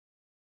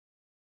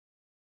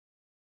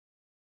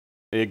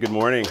Hey, good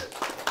morning.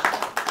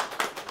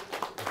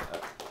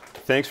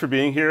 Thanks for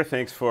being here.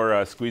 Thanks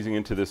for squeezing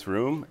into this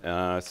room.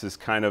 This is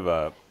kind of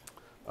a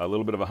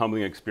little bit of a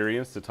humbling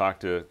experience to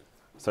talk to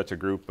such a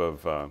group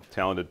of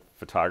talented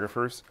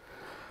photographers.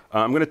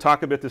 I'm going to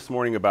talk a bit this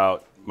morning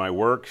about my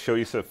work, show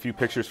you a few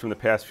pictures from the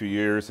past few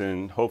years,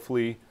 and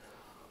hopefully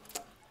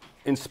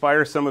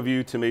inspire some of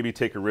you to maybe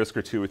take a risk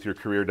or two with your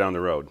career down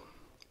the road.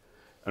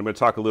 I'm going to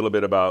talk a little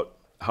bit about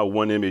how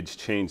one image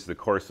changed the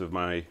course of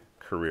my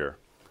career.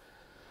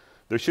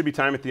 There should be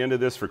time at the end of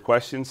this for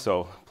questions,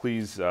 so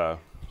please,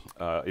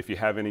 if you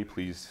have any,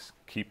 please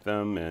keep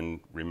them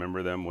and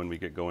remember them when we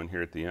get going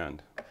here at the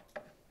end.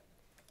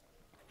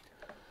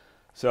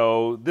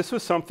 So this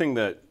was something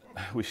that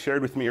was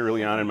shared with me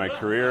early on in my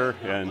career,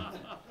 and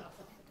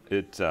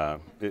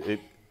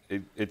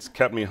it's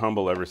kept me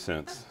humble ever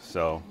since.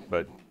 So,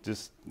 but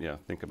just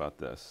think about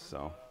this.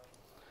 So,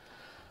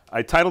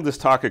 I titled this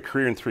talk "A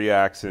Career in Three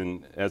Acts,"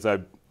 and as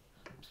I'm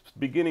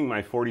beginning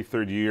my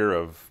 43rd year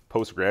of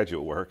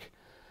postgraduate work.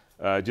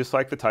 Just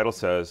like the title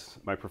says,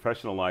 my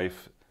professional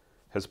life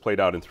has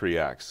played out in three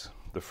acts.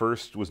 The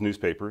first was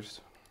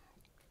newspapers.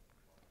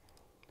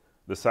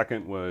 The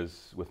second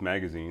was with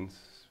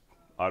magazines,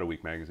 Auto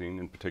Week magazine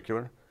in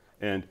particular.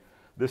 And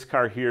this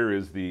car here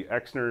is the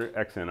Exner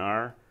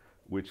XNR,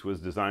 which was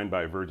designed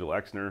by Virgil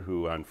Exner,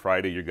 who on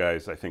Friday, you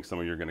guys, I think some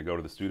of you are going to go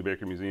to the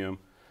Studebaker Museum.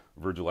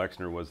 Virgil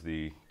Exner was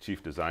the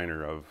chief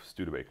designer of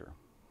Studebaker.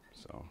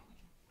 So,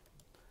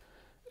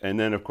 and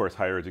then, of course,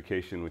 higher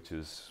education, which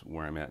is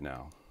where I'm at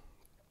now.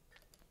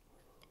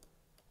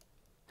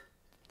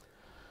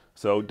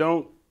 So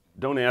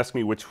don't ask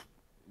me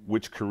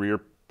which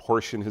career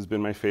portion has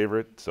been my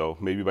favorite. So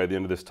maybe by the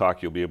end of this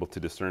talk, you'll be able to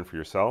discern for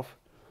yourself.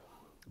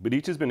 But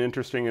each has been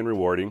interesting and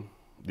rewarding.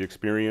 The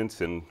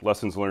experience and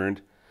lessons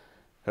learned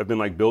have been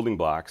like building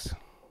blocks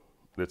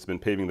that's been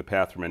paving the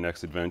path for my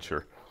next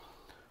adventure.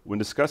 When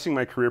discussing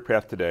my career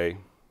path today,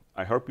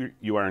 I hope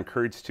you are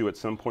encouraged to, at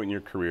some point in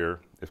your career,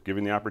 if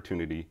given the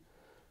opportunity,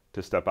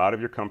 to step out of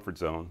your comfort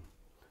zone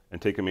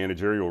and take a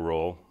managerial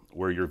role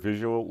where your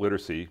visual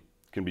literacy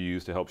can be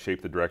used to help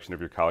shape the direction of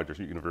your college or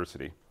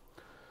university.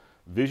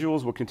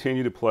 Visuals will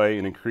continue to play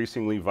an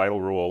increasingly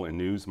vital role in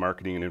news,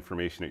 marketing, and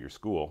information at your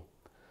school.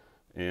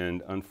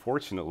 And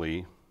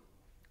unfortunately,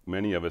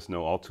 many of us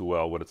know all too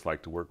well what it's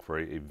like to work for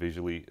a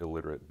visually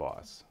illiterate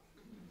boss.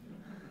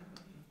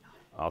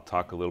 I'll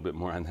talk a little bit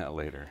more on that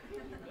later.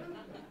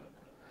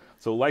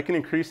 So like an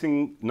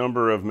increasing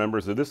number of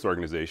members of this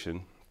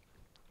organization,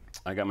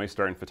 I got my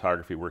start in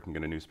photography working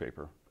in a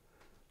newspaper.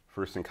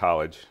 First in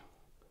college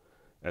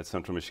at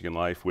Central Michigan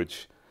Life,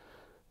 which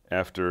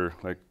after,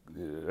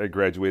 I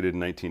graduated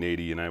in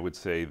 1980, and I would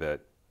say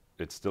that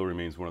it still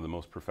remains one of the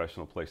most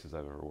professional places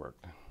I've ever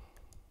worked. I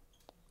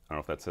don't know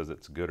if that says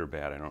it's good or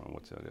bad, I don't know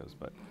what that is,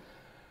 but.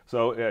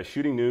 So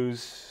shooting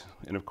news,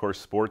 and of course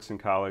sports in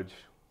college.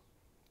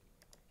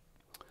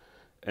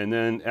 And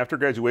then after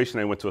graduation,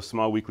 I went to a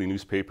small weekly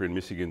newspaper in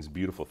Michigan's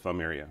beautiful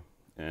Thumb area.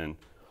 And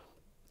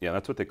yeah,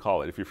 that's what they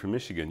call it. If you're from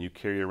Michigan, you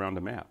carry around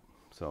a map.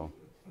 So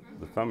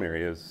the Thumb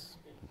area is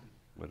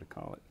what they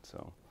call it.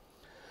 So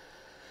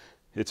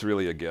it's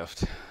really a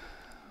gift.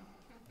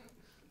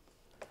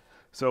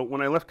 So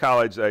when I left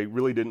college, I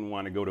really didn't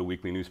want to go to a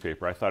weekly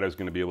newspaper. I thought I was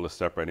going to be able to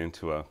step right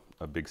into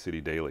a big city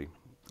daily.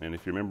 And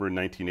if you remember in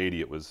 1980,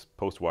 it was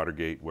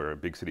post-Watergate where a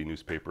big city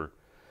newspaper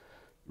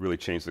really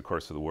changed the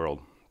course of the world.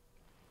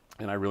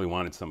 And I really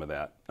wanted some of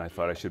that. I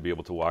thought I should be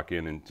able to walk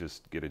in and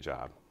just get a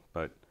job.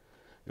 But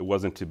it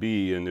wasn't to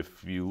be, and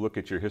if you look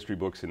at your history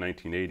books in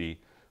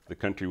 1980, the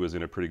country was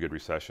in a pretty good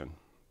recession.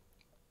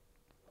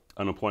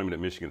 Unemployment at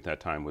Michigan at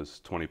that time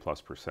was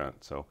 20+%,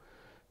 so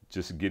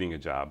just getting a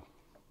job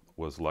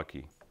was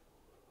lucky.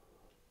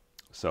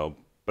 So,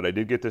 but I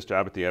did get this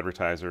job at the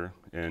Advertiser,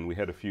 and we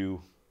had a few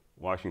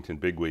Washington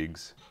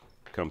bigwigs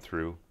come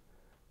through,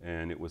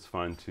 and it was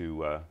fun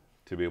to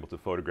be able to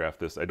photograph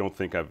this. I don't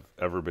think I've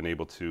ever been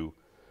able to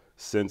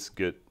since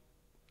get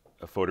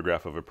a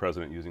photograph of a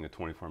president using a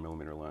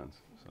 24mm lens,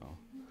 so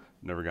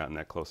never gotten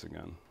that close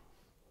again.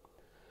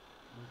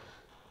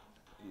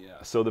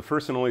 Yeah, so the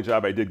first and only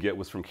job I did get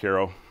was from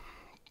Caro,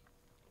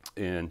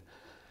 and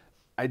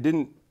I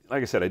didn't,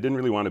 like I said, I didn't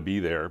really want to be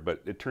there,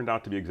 but it turned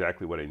out to be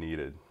exactly what I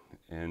needed.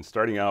 And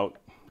starting out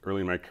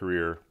early in my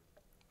career,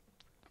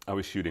 I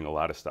was shooting a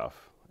lot of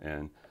stuff,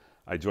 and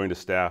I joined a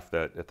staff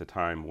that at the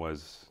time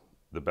was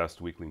the best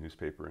weekly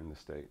newspaper in the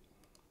state.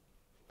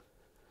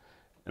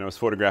 And I was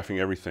photographing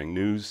everything: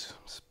 news,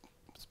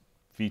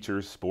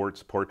 features,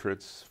 sports,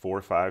 portraits,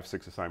 4, 5,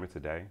 6 assignments a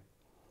day.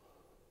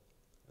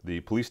 The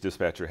police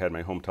dispatcher had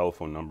my home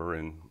telephone number,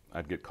 and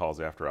I'd get calls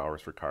after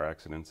hours for car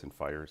accidents and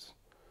fires,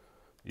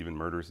 even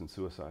murders and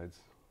suicides.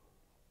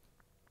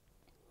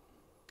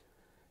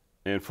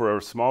 And for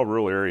a small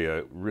rural area,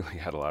 it really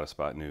had a lot of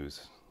spot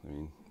news. I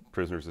mean,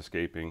 prisoners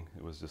escaping,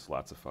 it was just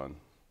lots of fun.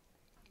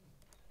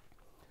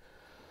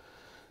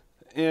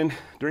 And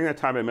during that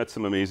time, I met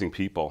some amazing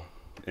people.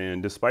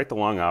 And despite the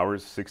long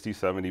hours, 60,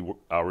 70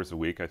 hours a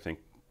week, I think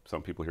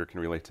some people here can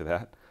relate to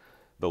that,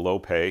 the low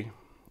pay,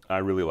 I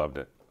really loved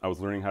it. I was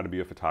learning how to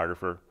be a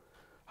photographer,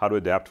 how to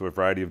adapt to a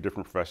variety of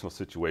different professional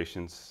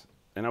situations,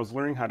 and I was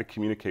learning how to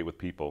communicate with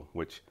people,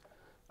 which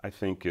I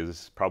think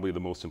is probably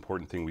the most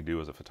important thing we do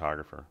as a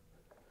photographer.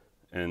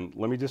 And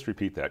let me just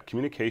repeat that.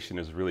 Communication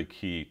is really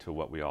key to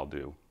what we all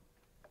do.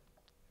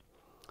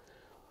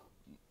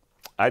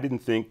 I don't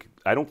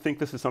think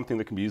this is something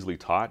that can be easily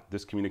taught,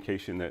 this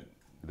communication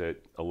that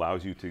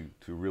allows you to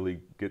really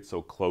get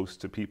so close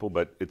to people,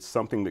 but it's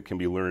something that can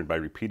be learned by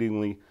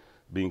repeatedly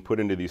being put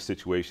into these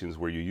situations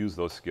where you use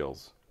those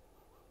skills.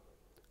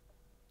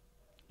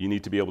 You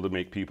need to be able to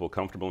make people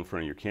comfortable in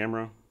front of your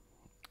camera,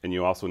 and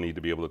you also need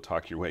to be able to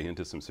talk your way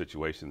into some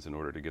situations in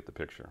order to get the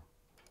picture.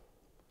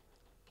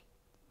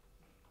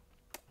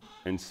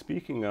 And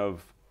speaking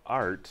of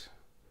art,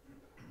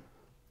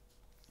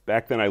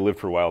 back then I lived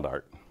for wild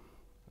art.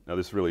 Now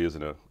this really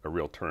isn't a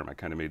real term, I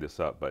kind of made this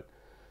up, but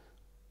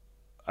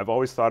I've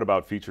always thought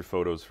about feature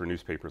photos for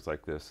newspapers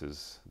like this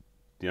as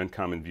the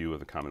uncommon view of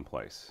the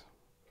commonplace.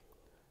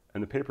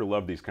 And the paper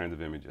loved these kinds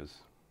of images.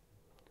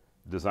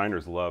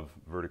 Designers love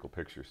vertical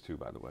pictures too,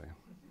 by the way.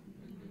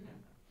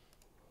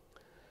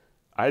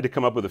 I had to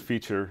come up with a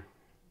feature,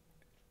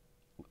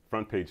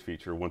 front page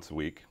feature, once a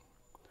week.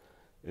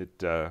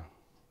 It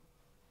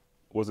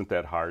wasn't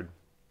that hard.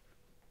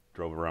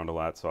 Drove around a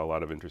lot, saw a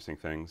lot of interesting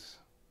things,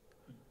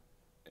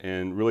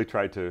 and really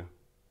tried to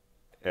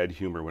add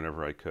humor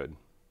whenever I could.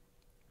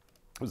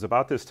 It was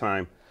about this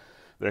time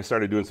that I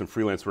started doing some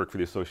freelance work for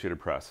the Associated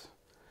Press.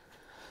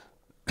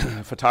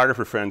 A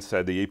photographer friend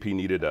said the AP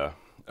needed a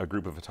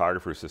group of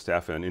photographers to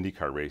staff an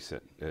IndyCar race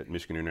at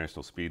Michigan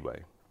International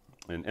Speedway.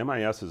 And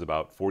MIS is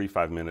about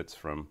 45 minutes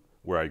from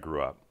where I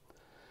grew up.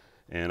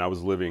 And I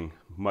was living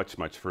much,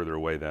 much further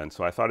away then.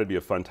 So I thought it'd be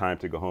a fun time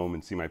to go home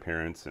and see my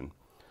parents and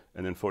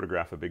then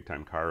photograph a big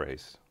time car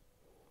race.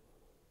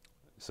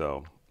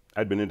 So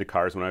I'd been into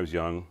cars when I was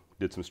young,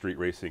 did some street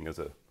racing as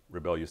a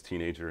rebellious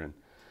teenager, and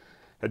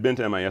had been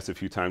to MIS a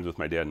few times with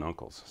my dad and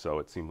uncles. So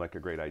it seemed like a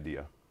great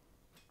idea.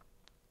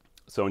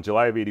 So in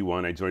July of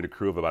 '81, I joined a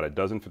crew of about a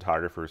dozen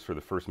photographers for the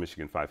first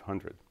Michigan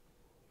 500.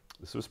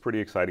 This was pretty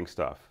exciting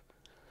stuff.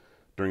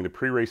 During the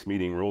pre-race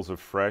meeting, rolls of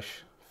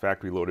fresh,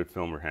 factory-loaded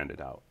film were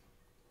handed out.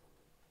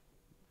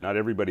 Not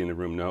everybody in the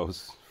room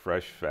knows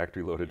fresh,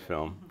 factory-loaded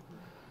film,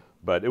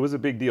 but it was a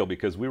big deal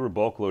because we were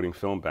bulk loading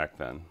film back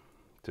then,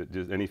 to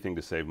just anything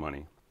to save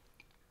money.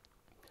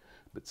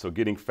 But so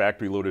getting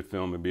factory-loaded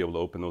film and be able to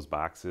open those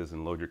boxes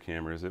and load your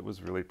cameras, it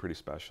was really pretty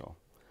special.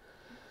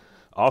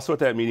 Also at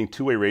that meeting,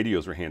 two-way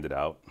radios were handed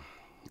out,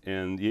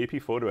 and the AP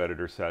photo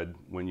editor said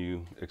when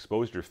you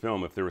exposed your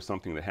film, if there was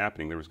something that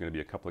happening, there was going to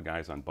be a couple of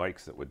guys on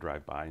bikes that would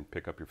drive by and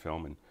pick up your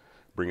film and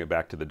bring it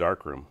back to the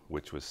darkroom,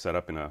 which was set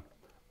up in a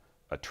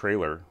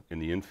trailer in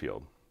the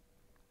infield.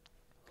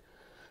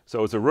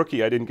 So as a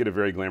rookie, I didn't get a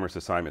very glamorous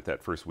assignment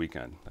that first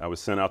weekend. I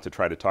was sent out to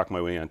try to talk my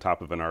way on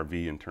top of an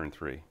RV in turn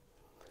 3.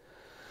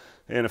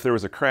 And if there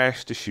was a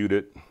crash, to shoot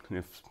it, and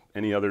if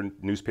any other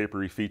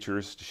newspapery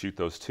features, to shoot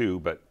those too,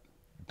 but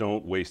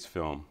don't waste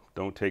film.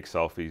 Don't take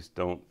selfies.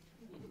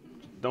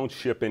 Don't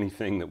ship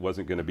anything that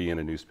wasn't going to be in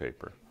a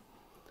newspaper.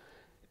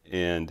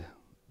 And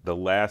the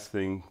last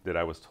thing that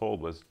I was told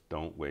was,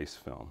 don't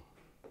waste film.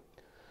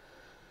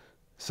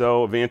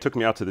 So a van took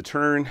me out to the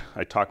turn.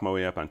 I talked my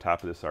way up on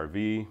top of this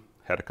RV,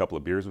 had a couple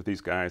of beers with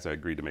these guys. I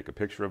agreed to make a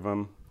picture of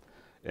them,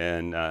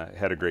 and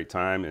had a great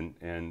time,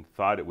 and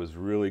thought it was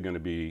really going to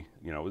be,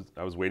 you know,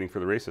 I was waiting for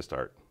the race to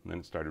start. And then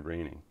it started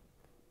raining.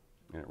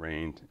 And it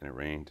rained, and it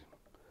rained.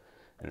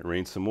 And it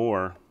rained some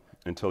more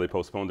until they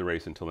postponed the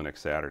race until the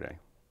next Saturday.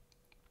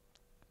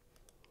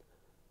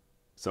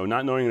 So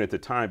not knowing it at the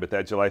time, but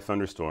that July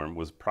thunderstorm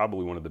was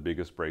probably one of the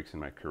biggest breaks in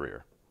my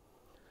career.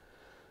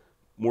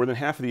 More than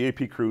half of the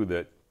AP crew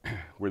that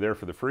were there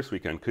for the first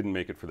weekend couldn't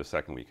make it for the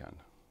second weekend.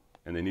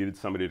 And they needed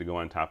somebody to go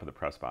on top of the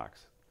press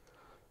box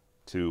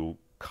to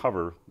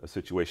cover a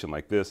situation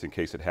like this in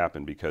case it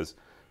happened, because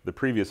the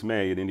previous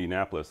May in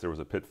Indianapolis there was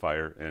a pit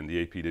fire and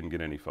the AP didn't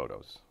get any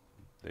photos.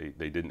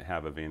 They didn't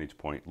have a vantage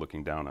point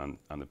looking down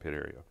on the pit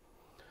area.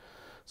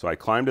 So I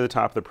climbed to the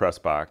top of the press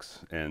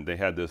box, and they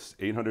had this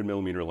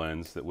 800mm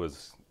lens that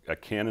was a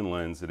Canon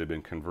lens that had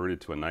been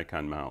converted to a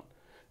Nikon mount,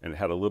 and it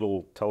had a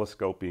little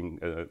telescoping,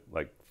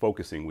 like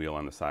focusing wheel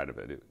on the side of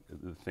it.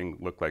 The thing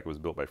looked like it was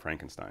built by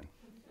Frankenstein.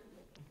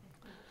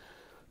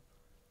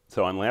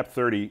 So on lap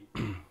 30,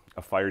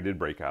 a fire did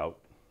break out,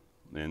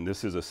 and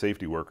this is a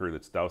safety worker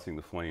that's dousing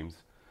the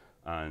flames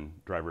on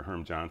driver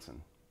Herm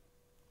Johnson.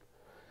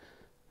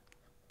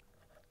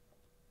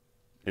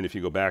 And if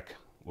you go back,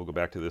 we'll go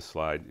back to this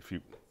slide.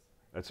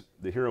 That's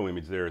the hero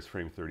image there is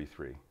frame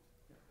 33.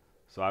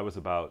 So I was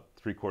about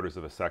 3/4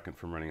 of a second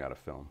from running out of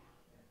film.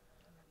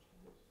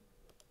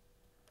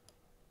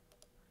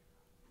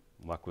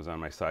 Luck was on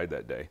my side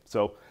that day.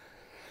 So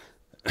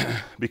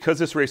because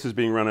this race is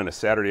being run on a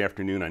Saturday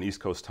afternoon on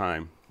East Coast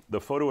time, the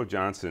photo of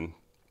Johnson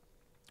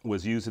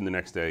was used in the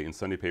next day in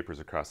Sunday papers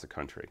across the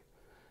country,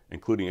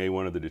 including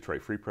A1 of the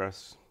Detroit Free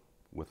Press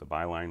with a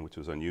byline, which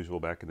was unusual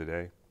back in the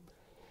day,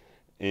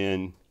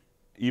 and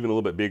even a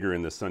little bit bigger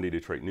in the Sunday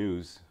Detroit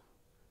News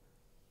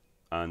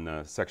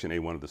on section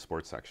A1 of the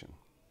sports section.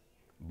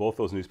 both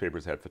those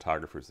newspapers had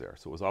photographers there.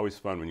 So it was always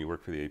fun when you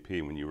worked for the AP,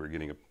 when you were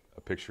getting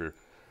a picture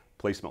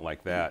placement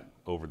like that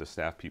over the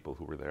staff people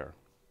who were there.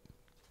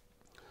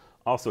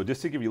 Also,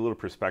 just to give you a little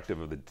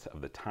perspective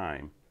of the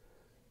time,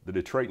 the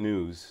Detroit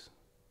News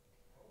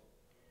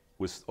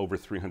was over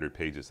 300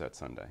 pages that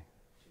Sunday.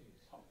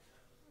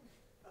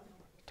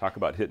 Talk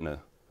about hitting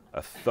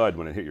a thud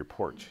when it hit your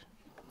porch.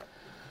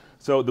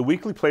 So the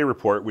weekly play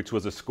report, which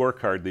was a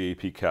scorecard the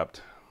AP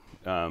kept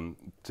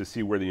to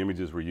see where the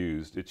images were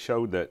used, it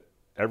showed that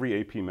every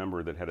AP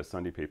member that had a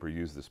Sunday paper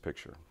used this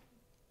picture.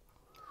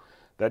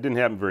 That didn't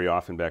happen very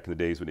often back in the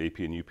days when AP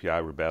and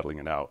UPI were battling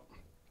it out.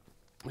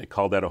 They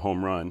called that a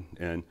home run,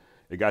 and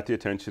it got the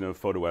attention of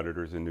photo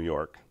editors in New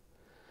York.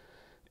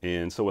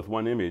 And so with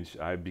one image,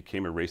 I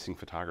became a racing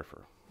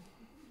photographer.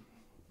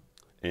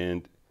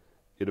 And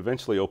it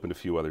eventually opened a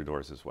few other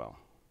doors as well.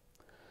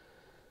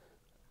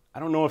 I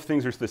don't know if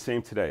things are the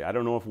same today. I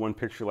don't know if one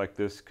picture like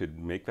this could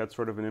make that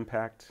sort of an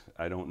impact.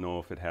 I don't know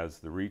if it has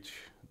the reach,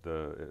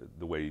 the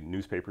way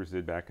newspapers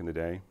did back in the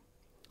day,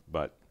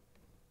 but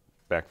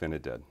back then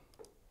it did.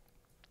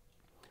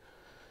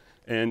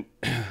 And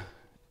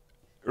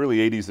early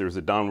 80s, there was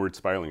a downward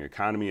spiraling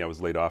economy. I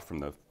was laid off from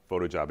the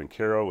photo job in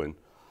Cairo, and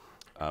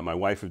my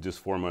wife of just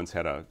 4 months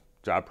had a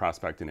job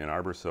prospect in Ann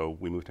Arbor, so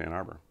we moved to Ann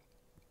Arbor.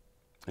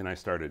 And I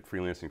started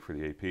freelancing for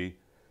the AP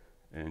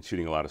and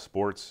shooting a lot of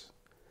sports,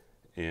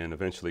 and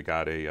eventually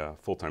got a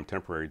full-time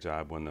temporary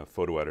job when the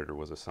photo editor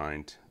was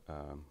assigned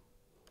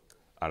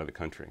out of the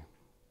country.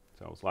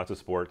 So it was lots of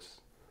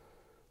sports,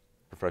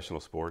 professional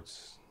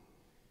sports.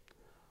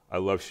 I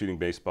love shooting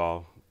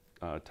baseball.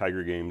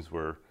 Tiger games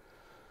were,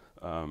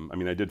 I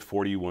mean, I did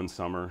 40 one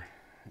summer,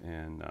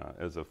 and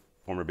as a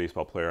former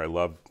baseball player,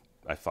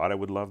 I thought I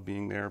would love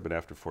being there, but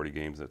after 40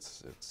 games,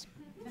 it's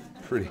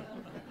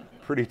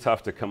pretty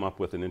tough to come up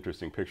with an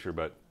interesting picture,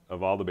 but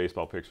of all the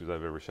baseball pictures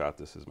I've ever shot,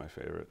 this is my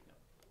favorite.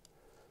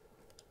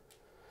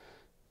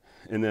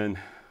 And then,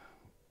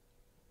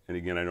 and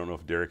again, I don't know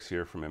if Derek's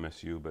here from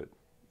MSU, but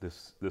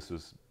this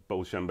was Bo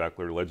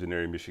Schembechler,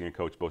 legendary Michigan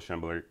coach Bo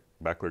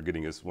Schembechler,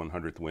 getting his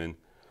 100th win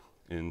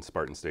in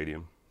Spartan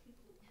Stadium.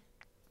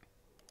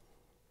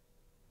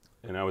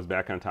 And I was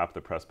back on top of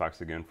the press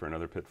box again for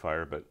another pit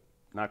fire, but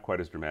not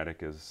quite as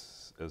dramatic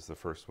as the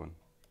first one.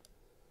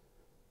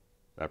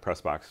 That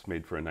press box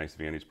made for a nice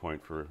vantage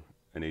point for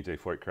an A.J.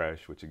 Foyt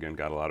crash, which again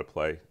got a lot of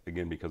play,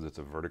 again because it's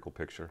a vertical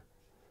picture.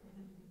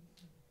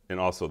 And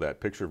also that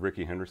picture of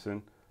Rickey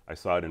Henderson, I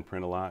saw it in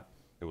print a lot.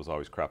 It was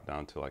always cropped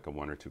down to like a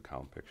 1 or 2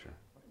 column picture,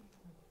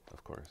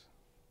 of course.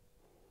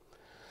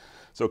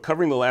 So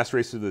covering the last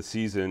race of the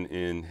season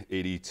in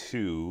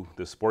 '82,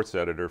 the sports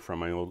editor from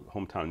my old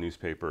hometown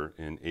newspaper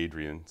in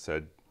Adrian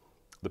said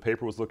the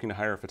paper was looking to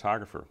hire a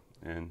photographer.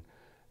 And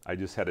I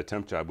just had a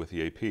temp job with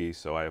the AP,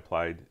 so I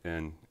applied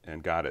and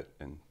got it.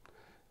 And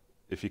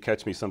if you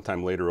catch me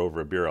sometime later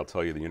over a beer, I'll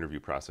tell you the interview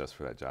process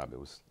for that job.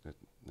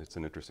 It's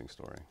an interesting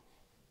story.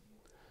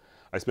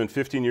 I spent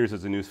 15 years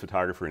as a news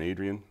photographer in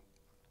Adrian.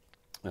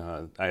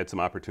 I had some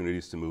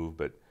opportunities to move,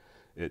 but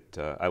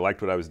I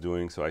liked what I was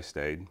doing, so I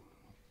stayed.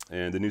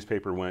 And the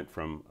newspaper went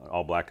from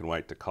all black and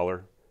white to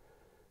color.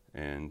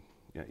 And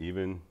yeah,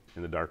 even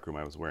in the darkroom,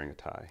 I was wearing a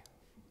tie.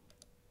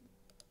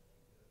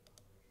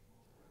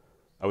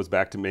 I was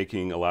back to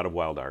making a lot of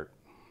wild art.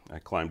 I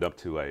climbed up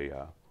to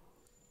a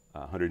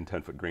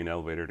 110-foot grain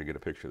elevator to get a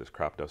picture of this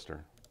crop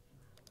duster.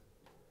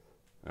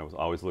 I was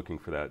always looking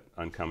for that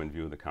uncommon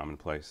view of the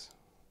commonplace.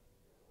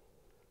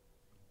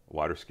 A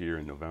water skier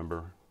in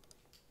November,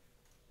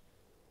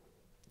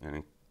 and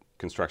a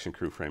construction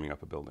crew framing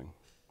up a building.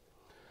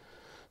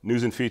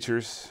 News and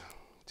features,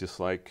 just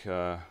like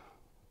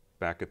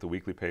back at the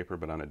weekly paper,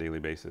 but on a daily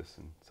basis,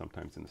 and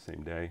sometimes in the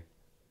same day.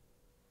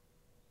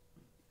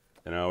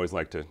 And I always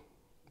liked to,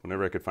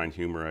 whenever I could find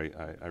humor,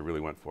 I really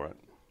went for it.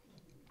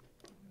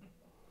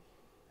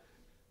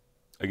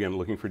 Again,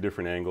 looking for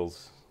different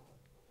angles.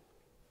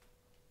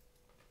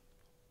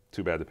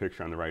 Too bad the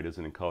picture on the right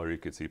isn't in color. You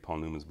could see Paul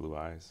Newman's blue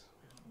eyes.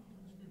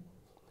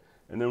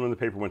 And then when the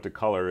paper went to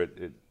color,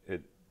 it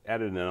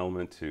added an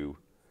element to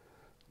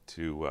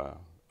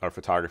our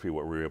photography,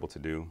 what we were able to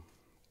do.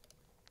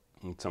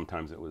 And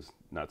sometimes it was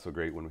not so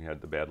great when we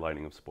had the bad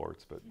lighting of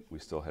sports, but we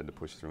still had to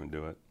push through and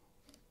do it.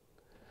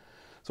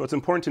 So it's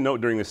important to note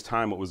during this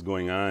time what was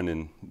going on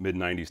in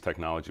mid-90s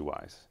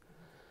technology-wise.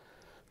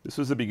 This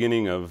was the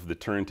beginning of the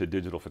turn to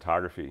digital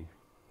photography.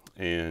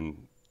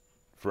 And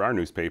for our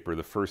newspaper,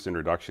 the first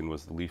introduction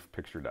was the Leaf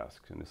Picture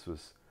Desk. And this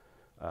was,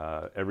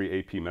 every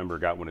AP member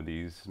got one of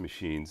these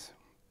machines.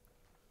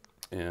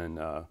 And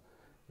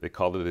they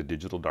called it a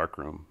digital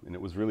darkroom. And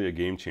it was really a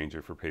game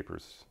changer for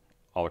papers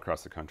all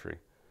across the country.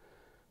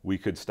 We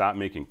could stop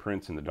making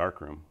prints in the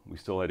darkroom. We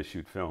still had to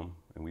shoot film,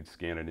 and we'd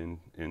scan it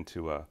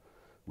into a,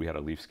 we had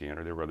a leaf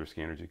scanner. There were other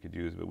scanners you could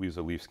use, but we used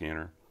a leaf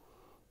scanner.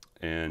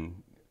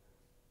 And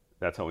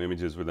that's how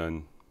images were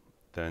then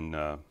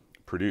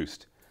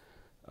produced.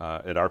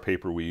 At our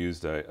paper, we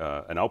used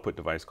an output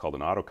device called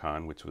an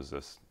Autocon, which was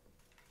this,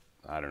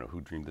 I don't know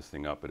who dreamed this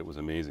thing up, but it was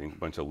amazing, a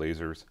bunch of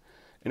lasers.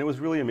 And it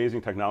was really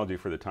amazing technology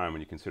for the time when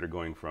you consider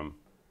going from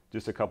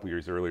just a couple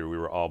years earlier, we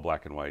were all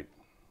black and white.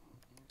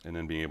 And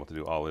then being able to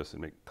do all this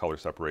and make color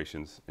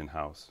separations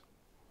in-house.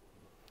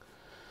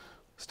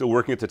 Still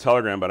working at the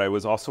Telegram, but I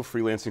was also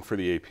freelancing for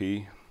the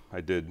AP. I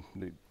did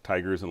the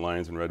Tigers and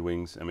Lions and Red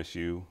Wings,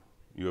 MSU,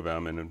 U of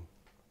M, and of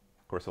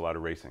course a lot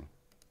of racing.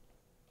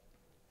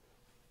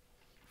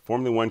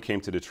 Formula One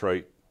came to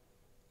Detroit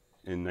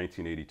in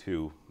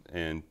 1982,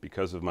 and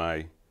because of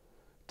my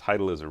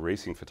title as a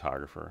racing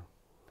photographer,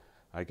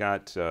 I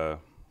got a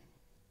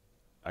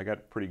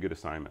pretty good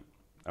assignment.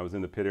 I was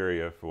in the pit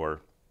area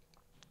for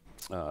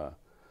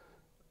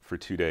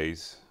 2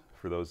 days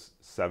for those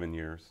 7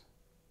 years.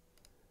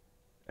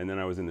 And then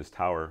I was in this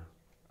tower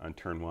on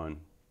turn 1,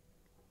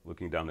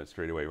 looking down that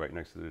straightaway right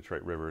next to the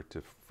Detroit River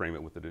to frame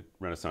it with the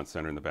Renaissance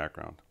Center in the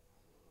background.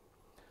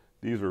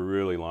 These were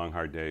really long,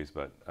 hard days,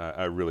 but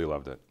I really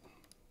loved it.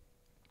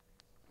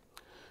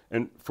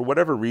 And for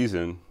whatever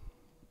reason,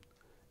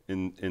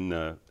 in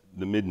the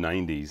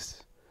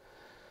mid-90s,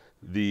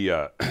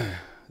 the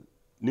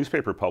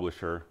newspaper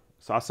publisher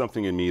saw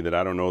something in me that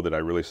I don't know that I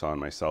really saw in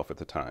myself at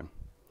the time.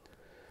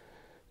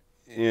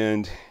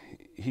 And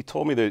he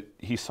told me that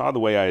he saw the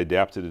way I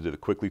adapted to the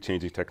quickly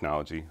changing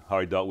technology, how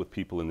I dealt with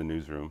people in the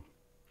newsroom,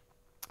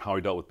 how I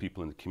dealt with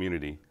people in the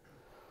community,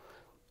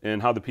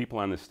 and how the people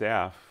on the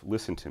staff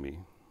listened to me.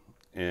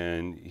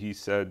 And he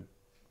said,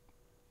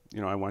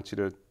 you know, I want you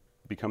to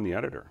become the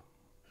editor.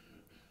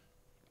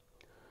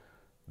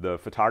 The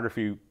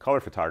photography, color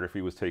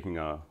photography was playing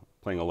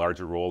a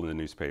larger role in the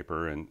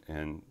newspaper,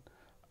 and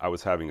I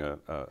was having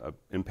a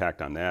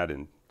impact on that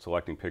and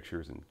selecting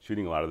pictures and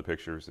shooting a lot of the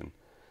pictures.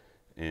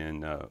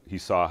 And he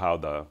saw how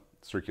the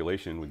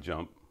circulation would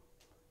jump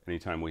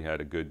anytime we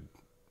had a good,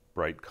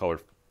 bright color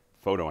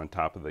photo on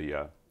top of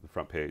the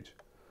front page.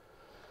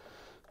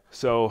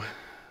 So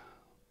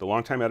the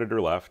longtime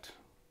editor left,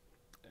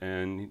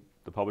 and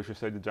the publisher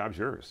said, the job's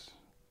yours.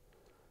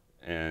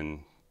 And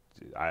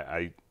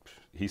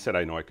he said,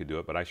 I know I could do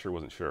it, but I sure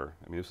wasn't sure.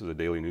 I mean, this was a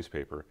daily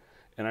newspaper,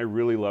 and I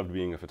really loved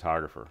being a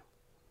photographer.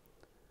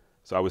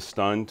 So I was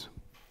stunned,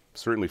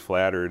 certainly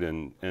flattered,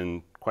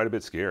 and quite a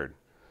bit scared.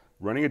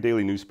 Running a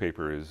daily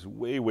newspaper is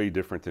way, way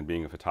different than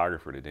being a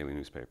photographer at a daily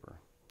newspaper.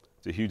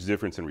 It's a huge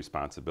difference in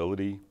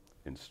responsibility,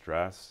 in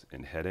stress,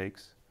 in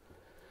headaches,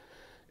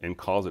 and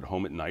calls at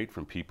home at night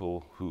from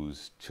people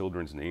whose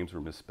children's names were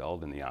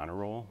misspelled in the honor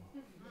roll.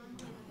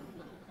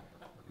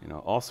 You know,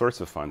 all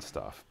sorts of fun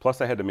stuff.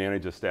 Plus I had to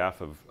manage a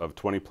staff of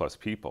 20 plus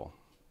people.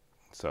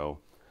 So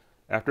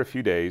after a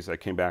few days, I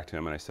came back to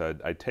him and I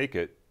said, I'd take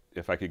it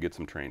if I could get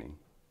some training.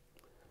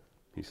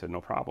 He said, no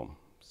problem.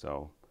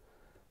 So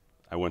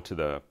I went to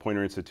the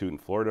Poynter Institute in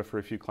Florida for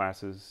a few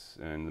classes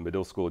and the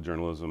Medill School of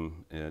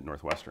Journalism at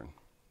Northwestern.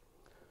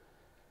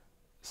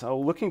 So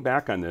looking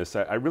back on this,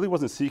 I really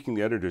wasn't seeking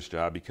the editor's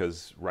job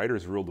because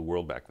writers ruled the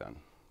world back then.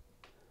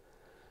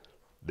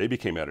 They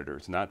became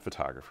editors, not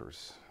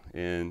photographers.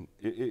 And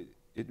it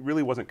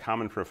really wasn't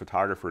common for a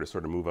photographer to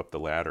sort of move up the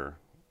ladder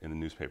in the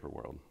newspaper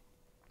world.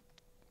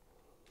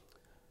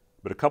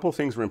 But a couple of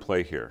things were in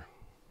play here.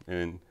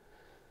 And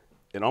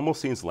it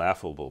almost seems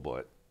laughable,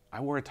 but I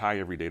wore a tie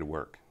every day to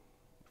work.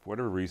 For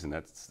whatever reason,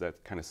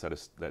 that kind of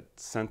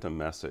sent a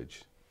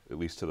message, at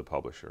least to the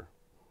publisher.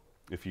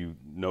 If you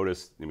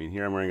notice, I mean,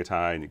 here I'm wearing a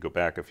tie, and you go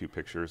back a few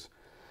pictures.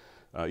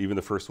 Even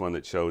the first one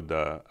that showed,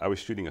 I was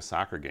shooting a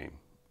soccer game,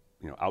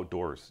 you know,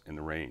 outdoors in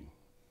the rain,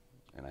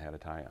 and I had a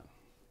tie on.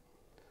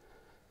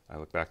 I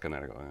look back on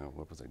that, I go, oh,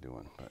 what was I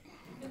doing? But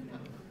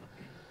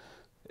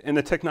and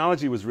the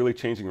technology was really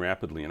changing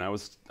rapidly, and I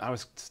was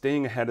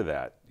staying ahead of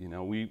that. You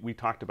know, we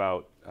talked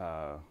about,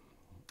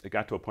 it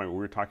got to a point where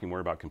we were talking more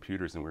about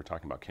computers than we were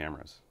talking about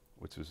cameras,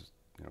 which was,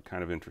 you know,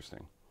 kind of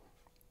interesting.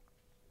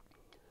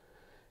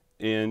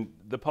 And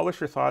the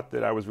publisher thought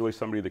that I was really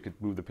somebody that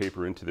could move the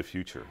paper into the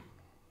future.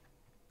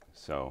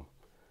 So,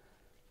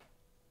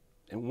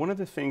 and one of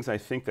the things I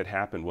think that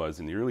happened was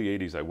in the early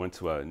 80s, I went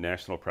to a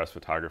National Press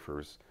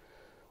Photographers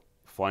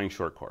flying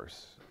short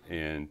course.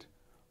 And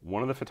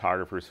one of the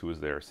photographers who was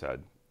there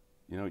said,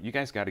 you know, you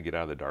guys got to get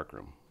out of the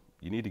darkroom.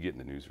 You need to get in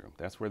the newsroom.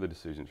 That's where the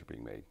decisions are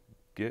being made.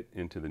 Get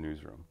into the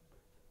newsroom.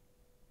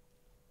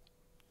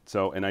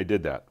 So, and I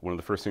did that. One of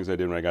the first things I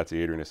did when I got to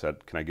Adrian, I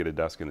said, can I get a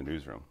desk in the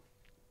newsroom?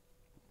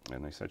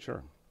 And they said,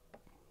 sure.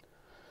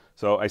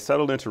 So I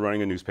settled into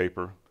running a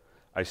newspaper.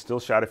 I still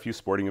shot a few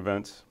sporting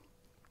events,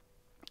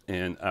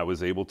 and I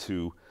was able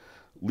to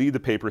lead the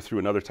paper through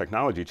another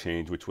technology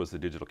change, which was the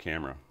digital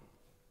camera.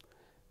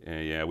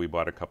 And yeah, we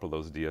bought a couple of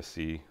those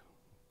DSC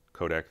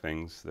Kodak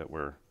things that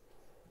were,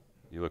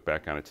 you look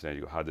back on it today,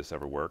 you go, how'd this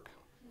ever work?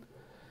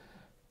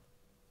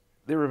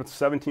 They were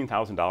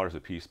 $17,000 a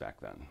piece back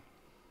then.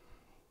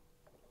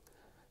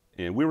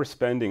 And we were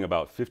spending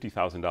about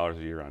 $50,000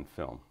 a year on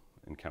film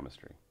in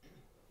chemistry.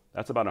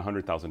 That's about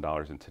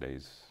 $100,000 in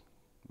today's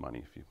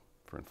money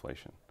for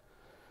inflation.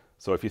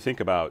 So if you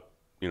think about,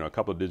 you know, a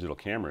couple of digital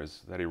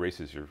cameras, that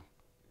erases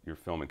your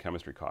film and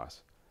chemistry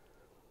costs.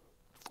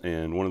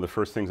 And one of the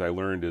first things I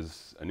learned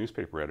as a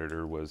newspaper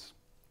editor was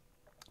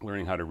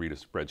learning how to read a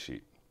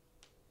spreadsheet,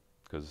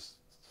 because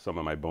some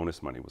of my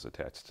bonus money was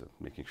attached to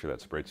making sure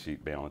that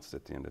spreadsheet balanced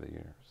at the end of the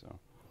year.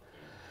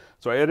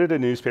 So I edited a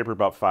newspaper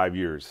about 5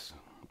 years.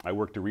 I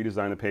worked to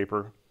redesign the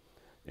paper,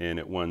 and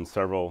it won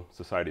several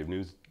Society of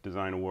News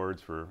Design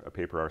Awards for a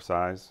paper our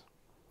size.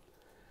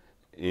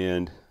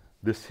 And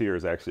this here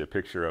is actually a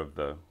picture of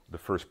the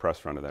first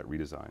press run of that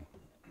redesign.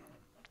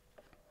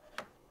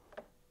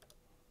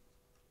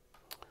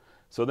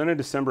 So then in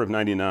December of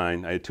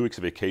 '99, I had 2 weeks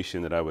of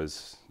vacation that I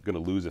was going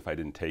to lose if I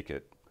didn't take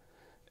it.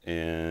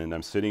 And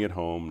I'm sitting at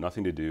home,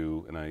 nothing to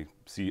do, and I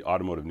see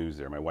automotive news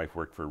there. My wife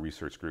worked for a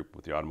research group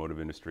with the automotive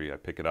industry. I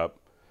pick it up.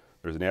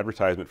 There's an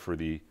advertisement for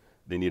they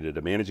needed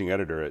a managing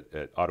editor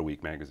at Auto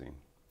Week magazine.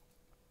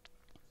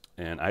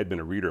 And I had been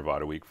a reader of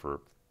Auto Week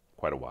for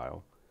quite a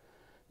while,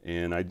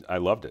 and I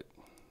loved it.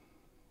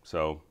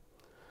 So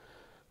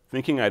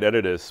thinking I'd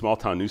edit a small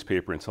town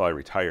newspaper until I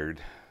retired,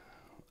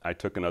 I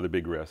took another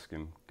big risk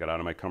and got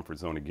out of my comfort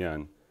zone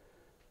again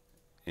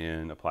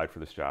and applied for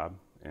this job.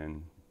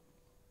 And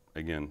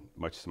again,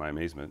 much to my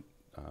amazement,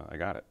 I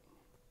got it.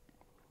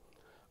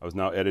 I was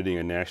now editing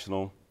a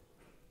national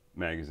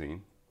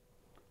magazine,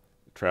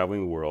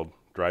 traveling the world,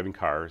 driving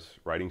cars,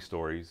 writing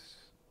stories,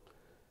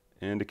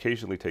 and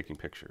occasionally taking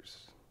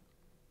pictures.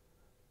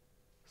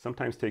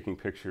 Sometimes taking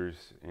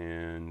pictures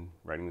and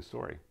writing the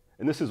story.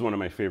 And this is one of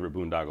my favorite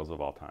boondoggles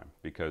of all time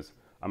because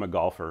I'm a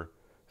golfer.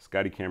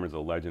 Scotty Cameron's a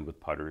legend with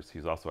putters.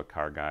 He's also a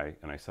car guy,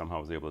 and I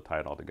somehow was able to tie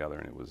it all together,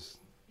 and it was,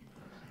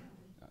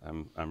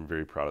 I'm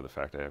very proud of the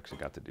fact I actually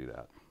got to do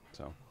that.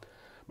 So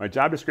my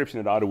job description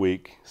at Auto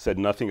Week said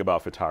nothing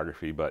about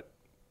photography, but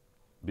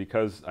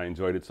because I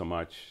enjoyed it so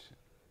much,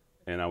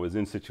 and I was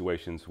in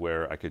situations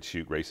where I could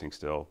shoot racing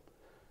still,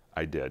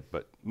 I did.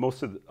 But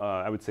most of,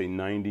 I would say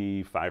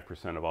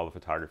 95% of all the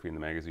photography in the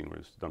magazine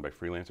was done by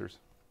freelancers.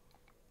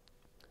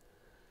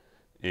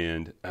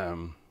 And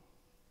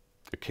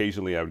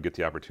occasionally I would get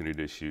the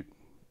opportunity to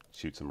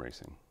shoot some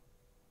racing.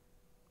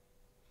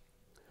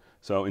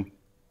 So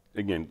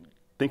again,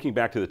 thinking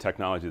back to the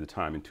technology of the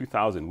time, in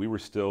 2000 we were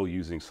still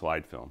using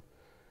slide film.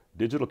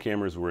 Digital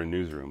cameras were in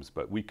newsrooms,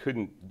 but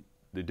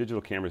the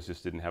digital cameras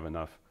just didn't have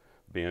enough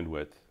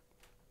bandwidth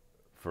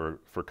for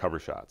cover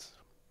shots.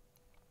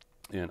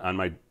 And on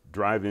my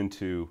drive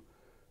into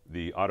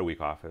the Auto Week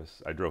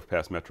office, I drove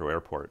past Metro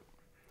Airport,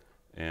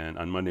 and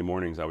on Monday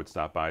mornings I would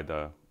stop by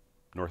the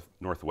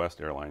Northwest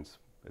Airlines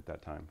at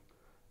that time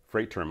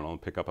freight terminal and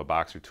pick up a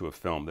box or two of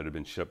film that had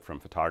been shipped from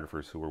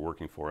photographers who were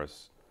working for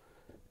us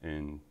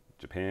in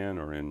Japan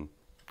or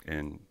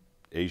in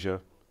Asia,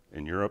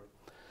 in Europe.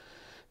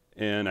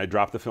 And I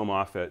dropped the film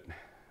off at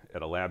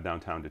a lab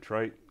downtown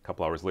Detroit. A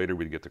couple hours later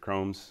we'd get the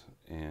chromes,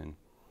 and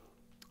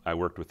I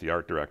worked with the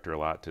art director a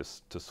lot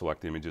to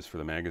select the images for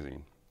the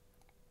magazine.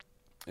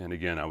 And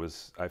again,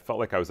 I felt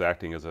like I was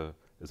acting as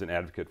an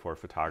advocate for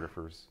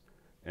photographers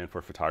and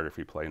for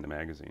photography play in the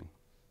magazine.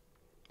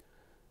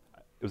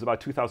 It was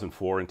about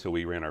 2004 until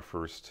we ran our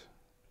first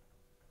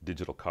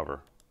digital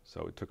cover,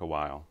 so it took a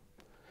while.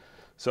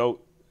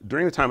 So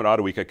during the time at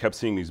Auto Week, I kept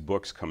seeing these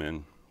books come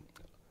in,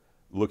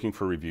 looking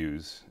for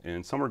reviews,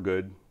 and some were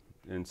good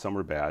and some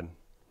were bad.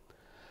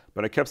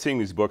 But I kept seeing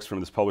these books from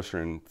this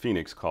publisher in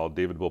Phoenix called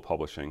David Bull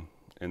Publishing,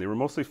 and they were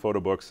mostly photo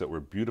books that were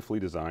beautifully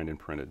designed and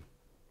printed.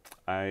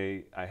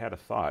 I had a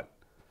thought.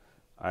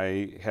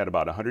 I had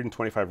about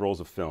 125 rolls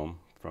of film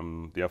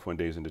from the F1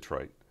 days in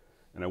Detroit,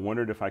 and I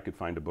wondered if I could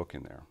find a book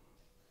in there.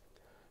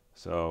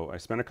 So I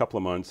spent a couple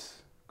of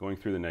months going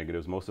through the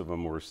negatives. Most of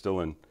them were still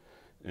in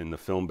the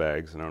film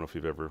bags, and I don't know if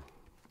you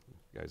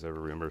guys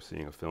ever remember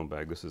seeing a film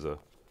bag. This is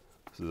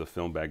a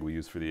film bag we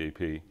use for the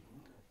AP.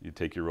 You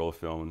take your roll of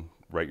film and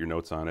write your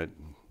notes on it.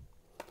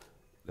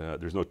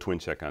 There's no twin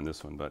check on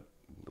this one, but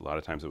a lot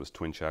of times it was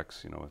twin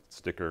checks, a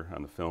sticker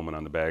on the film and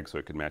on the bag so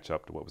it could match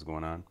up to what was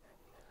going on.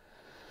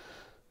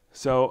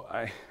 So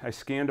I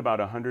scanned about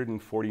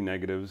 140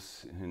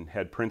 negatives and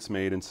had prints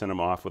made and sent them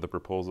off with a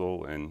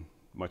proposal, and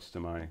much to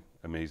my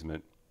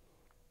amazement,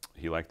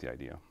 he liked the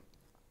idea.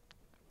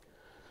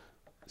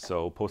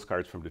 So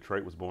Postcards from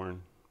Detroit was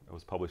born. It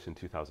was published in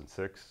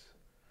 2006.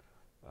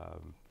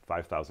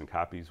 5,000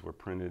 copies were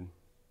printed.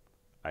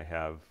 I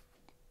have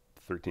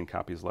 13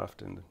 copies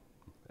left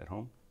at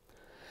home.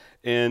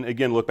 And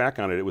again, look back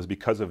on it, it was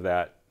because of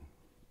that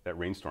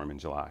rainstorm in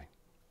July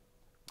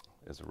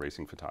as a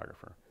racing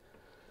photographer.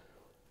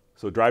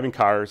 So driving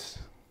cars,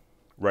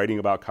 writing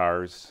about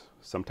cars,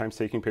 sometimes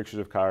taking pictures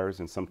of cars,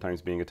 and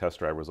sometimes being a test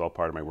driver was all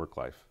part of my work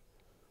life.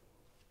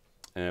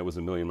 And it was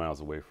a million miles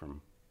away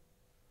from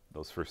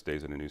those first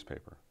days in a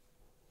newspaper.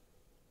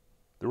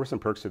 There were some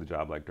perks to the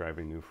job, like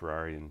driving a new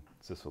Ferrari in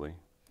Sicily.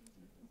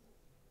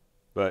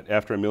 But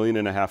after 1.5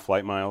 million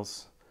flight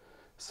miles,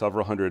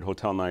 several hundred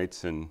hotel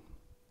nights, and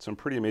some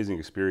pretty amazing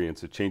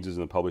experience, the changes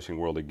in the publishing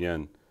world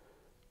again,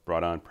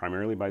 brought on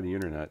primarily by the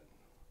internet,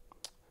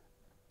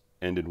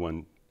 ended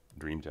one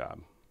dream job.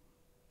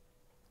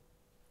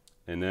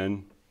 And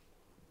then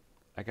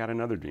I got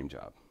another dream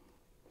job.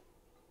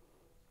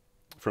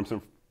 From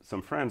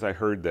some friends, I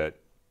heard that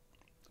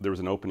there was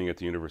an opening at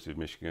the University of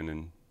Michigan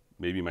and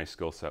maybe my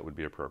skill set would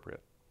be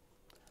appropriate.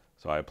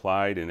 So I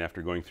applied, and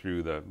after going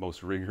through the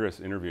most rigorous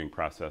interviewing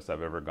process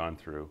I've ever gone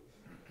through,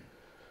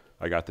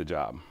 I got the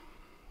job.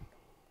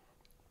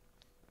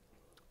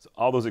 So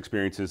all those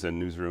experiences in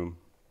newsroom,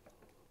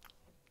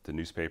 the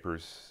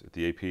newspapers, at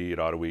the AP, at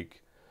Auto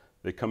Week,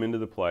 they come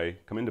into play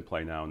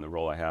now in the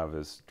role I have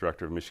as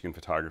Director of Michigan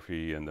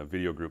Photography and the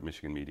video group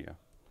Michigan Media.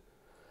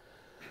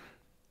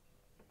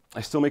 I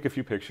still make a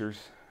few pictures,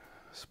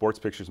 sports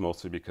pictures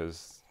mostly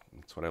because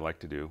that's what I like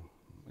to do.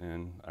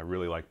 And I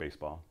really like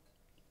baseball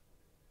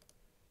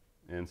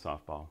and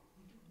softball.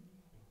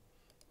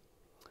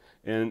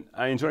 And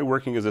I enjoy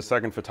working as a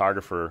second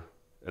photographer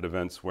at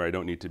events where I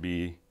don't need to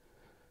be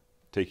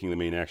taking the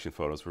main action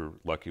photos. We're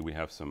lucky we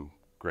have some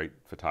great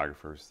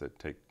photographers that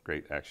take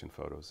great action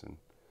photos.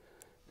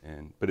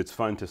 But it's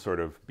fun to sort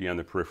of be on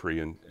the periphery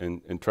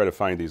and try to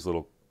find these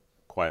little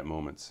quiet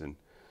moments. And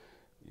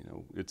you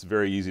know, it's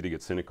very easy to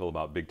get cynical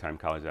about big-time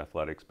college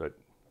athletics, but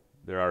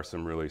there are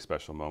some really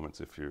special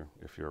moments if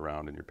you're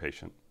around and you're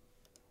patient.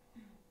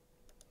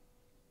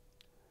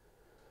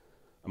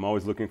 I'm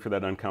always looking for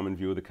that uncommon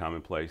view of the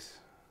commonplace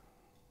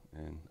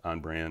and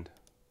on brand.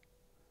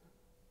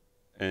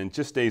 And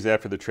just days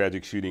after the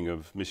tragic shooting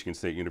of Michigan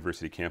State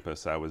University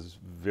campus, I was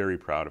very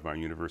proud of our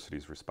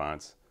university's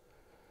response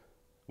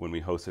when we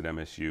hosted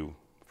MSU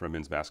for a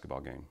men's basketball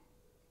game.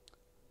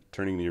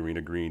 Turning the arena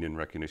green in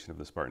recognition of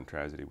the Spartan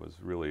tragedy was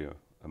really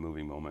a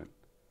moving moment,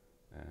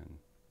 and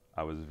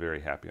I was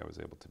very happy I was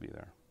able to be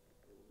there.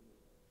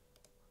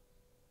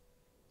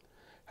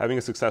 Having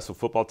a successful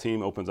football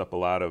team opens up a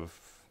lot of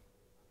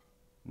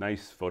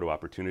nice photo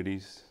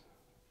opportunities,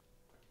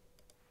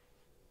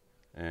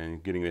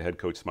 and getting the head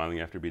coach smiling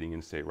after beating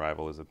in-state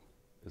rival is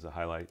a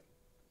highlight.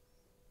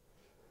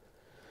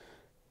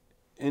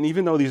 And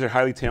even though these are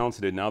highly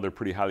talented and now they're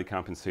pretty highly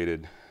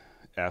compensated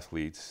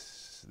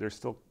athletes, they're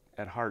still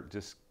at heart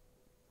just,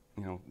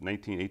 you know,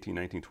 18,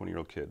 19,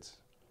 20-year-old kids.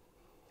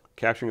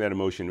 Capturing that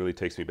emotion really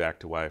takes me back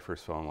to why I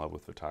first fell in love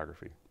with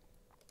photography.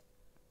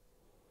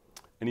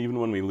 And even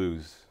when we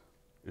lose,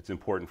 it's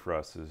important for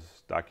us as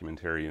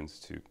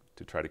documentarians to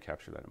try to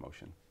capture that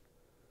emotion.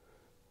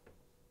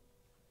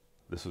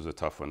 This was a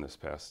tough one this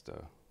past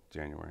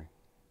January.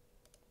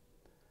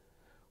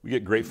 We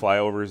get great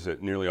flyovers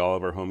at nearly all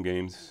of our home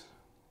games,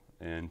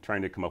 and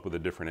trying to come up with a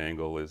different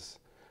angle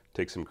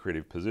takes some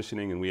creative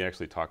positioning, and we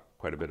actually talk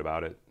quite a bit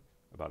about it,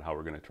 about how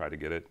we're going to try to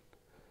get it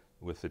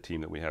with the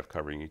team that we have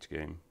covering each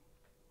game.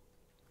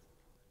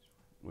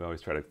 We always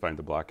try to find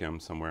the block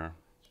M somewhere.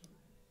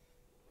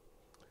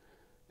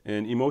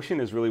 And emotion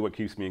is really what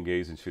keeps me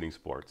engaged in shooting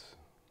sports.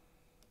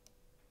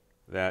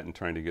 That and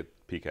trying to get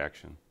peak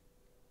action.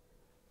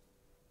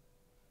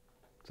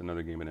 It's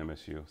another game at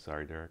MSU.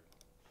 Sorry, Derek.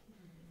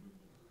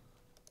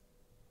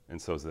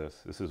 And so is this.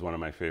 This is one of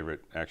my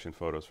favorite action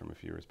photos from a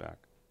few years back.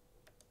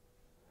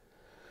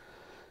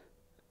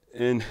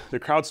 And the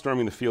crowd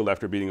storming the field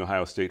after beating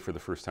Ohio State for the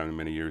first time in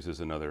many years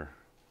is another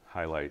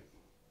highlight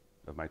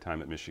of my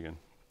time at Michigan.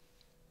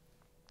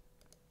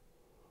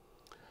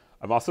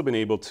 I've also been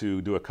able to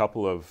do a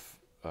couple of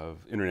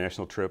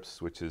international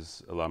trips, which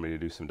has allowed me to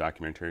do some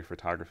documentary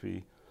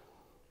photography.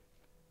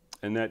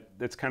 And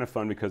that's kind of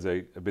fun because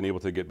I've been able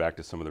to get back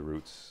to some of the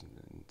roots,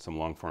 and some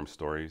long-form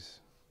stories.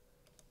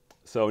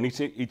 So in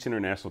each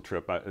international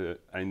trip,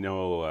 I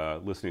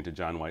know listening to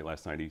John White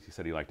last night, he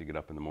said he liked to get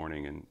up in the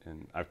morning,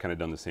 and I've kind of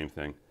done the same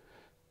thing.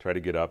 Try to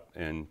get up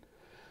and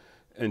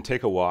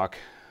take a walk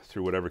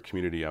through whatever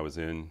community I was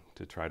in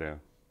to try to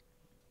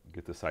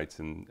get the sights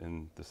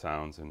and the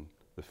sounds and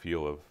the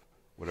feel of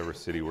whatever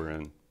city we're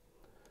in.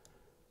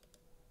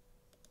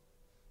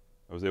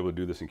 I was able to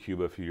do this in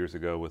Cuba a few years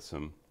ago with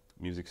some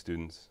music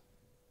students,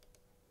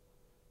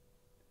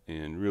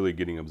 and really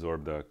getting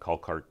absorbed the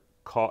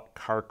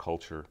car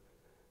culture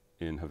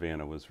in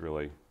Havana was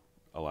really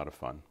a lot of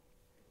fun.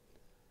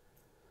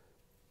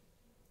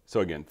 So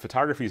again,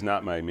 photography is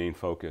not my main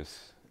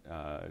focus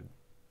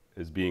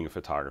as being a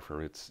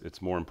photographer.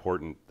 It's more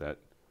important that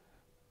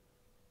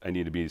I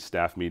need to be at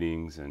staff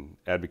meetings and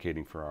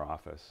advocating for our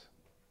office.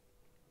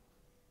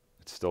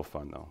 It's still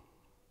fun though.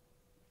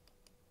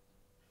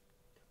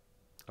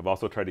 I've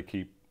also tried to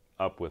keep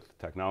up with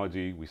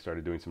technology. We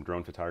started doing some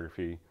drone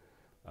photography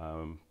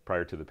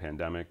prior to the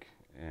pandemic,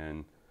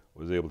 and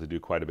was able to do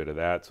quite a bit of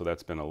that, so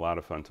that's been a lot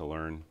of fun to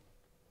learn.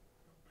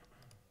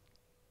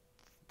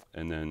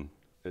 And then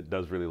it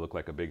does really look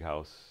like a big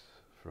house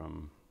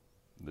from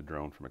the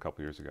drone from a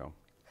couple years ago.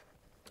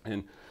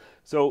 And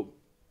so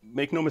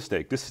make no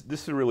mistake,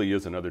 this really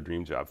is another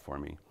dream job for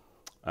me.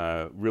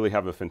 Really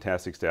have a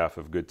fantastic staff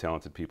of good,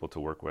 talented people to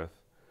work with.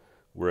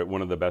 We're at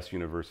one of the best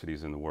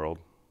universities in the world.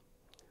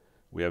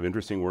 We have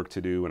interesting work to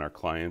do, and our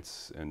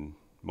clients and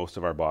most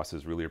of our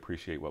bosses really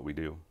appreciate what we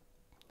do.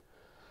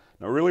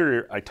 Now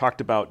earlier I talked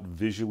about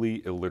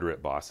visually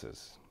illiterate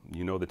bosses.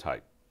 You know the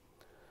type.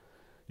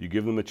 You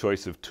give them the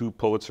choice of 2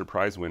 Pulitzer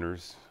Prize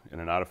winners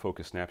and an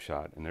out-of-focus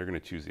snapshot, and they're going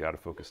to choose the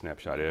out-of-focus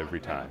snapshot every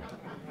time.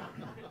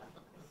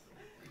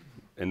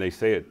 And they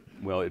say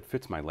well, it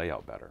fits my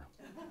layout better.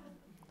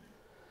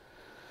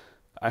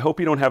 I hope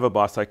you don't have a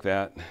boss like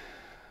that,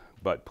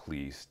 But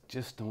please,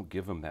 just don't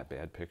give them that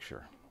bad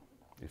picture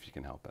if you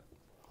can help it.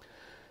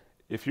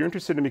 If you're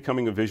interested in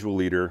becoming a visual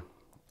leader,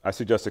 I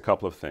suggest a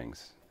couple of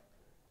things.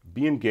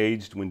 Be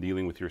engaged when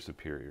dealing with your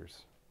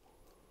superiors.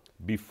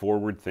 Be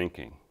forward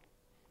thinking.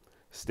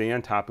 Stay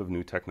on top of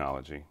new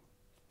technology.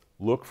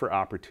 Look for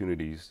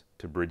opportunities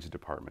to bridge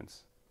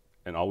departments,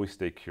 and always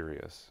stay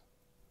curious.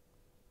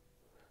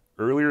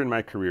 Earlier in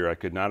my career, I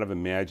could not have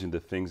imagined the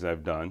things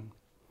I've done,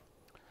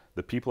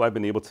 the people I've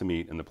been able to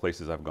meet, and the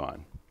places I've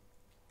gone,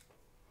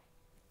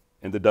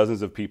 and the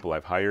dozens of people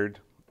I've hired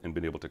and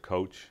been able to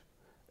coach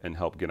and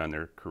help get on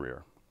their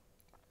career.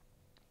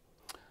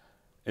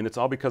 And it's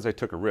all because I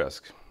took a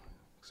risk.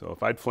 So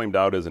if I'd flamed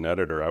out as an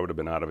editor, I would have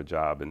been out of a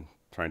job and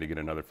trying to get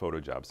another photo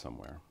job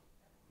somewhere.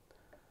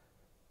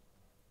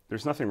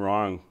 There's nothing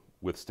wrong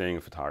with staying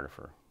a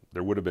photographer.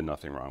 There would have been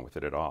nothing wrong with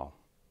it at all.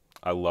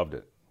 I loved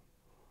it.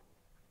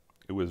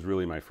 It was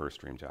really my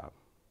first dream job.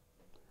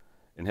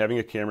 And having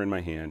a camera in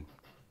my hand,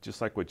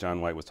 just like what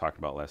John White was talking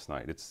about last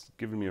night, it's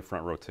given me a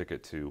front row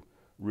ticket to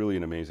really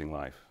an amazing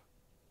life.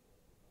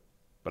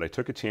 But I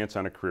took a chance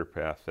on a career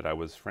path that I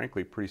was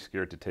frankly pretty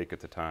scared to take at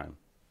the time.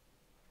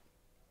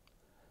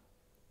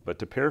 But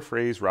to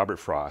paraphrase Robert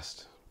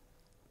Frost,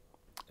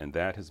 and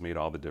that has made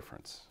all the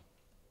difference.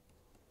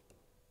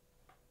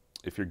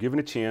 If you're given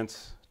a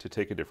chance to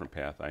take a different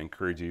path, I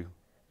encourage you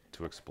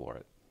to explore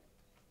it.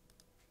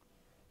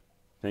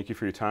 Thank you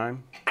for your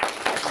time.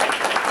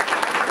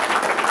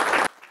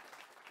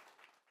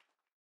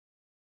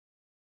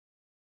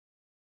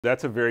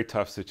 That's a very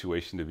tough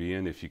situation to be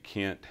in if you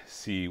can't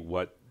see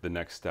what the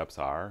next steps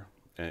are.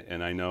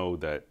 And I know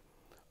that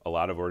a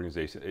lot of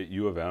organizations, at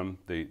U of M,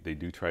 they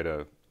do try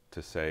to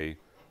say,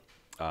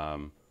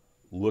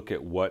 look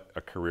at what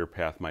a career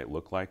path might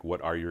look like.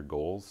 What are your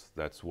goals?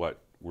 That's what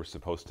we're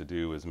supposed to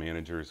do as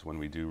managers when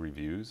we do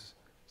reviews,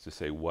 is to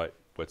say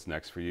what's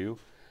next for you.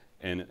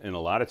 And a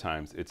lot of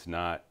times it's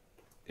not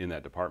in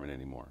that department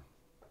anymore.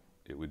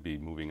 It would be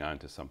moving on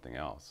to something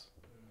else.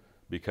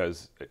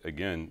 Because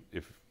again,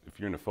 if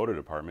you're in a photo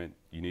department,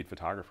 you need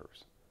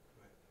photographers.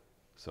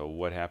 So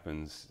what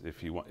happens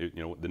if you want,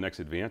 the next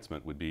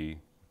advancement would be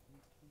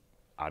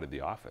out of the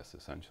office,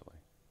 essentially.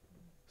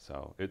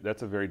 So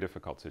that's a very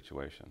difficult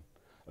situation,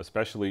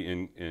 especially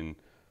in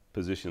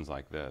positions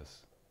like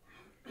this.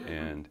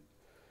 And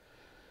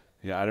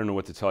yeah, I don't know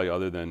what to tell you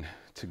other than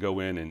to go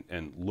in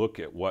and look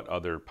at what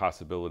other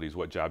possibilities,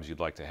 what jobs you'd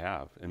like to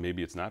have. And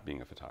maybe it's not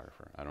being a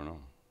photographer. I don't know.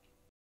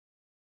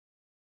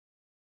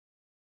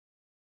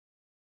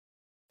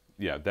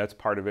 Yeah, that's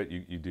part of it.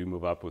 You do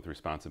move up with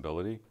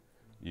responsibility.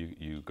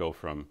 You go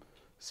from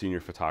senior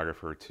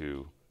photographer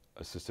to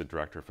assistant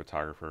director of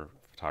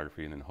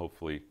photography, and then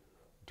hopefully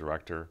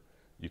director.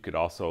 You could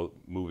also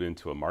move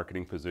into a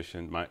marketing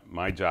position.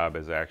 My job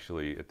is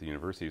actually, at the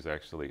university, is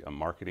actually a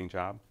marketing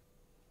job.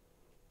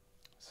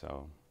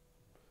 So,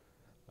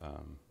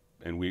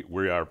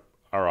 and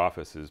our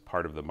office is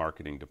part of the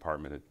marketing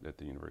department at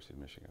the University of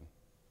Michigan.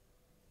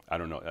 I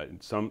don't know,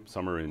 some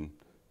are in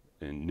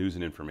news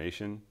and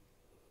information,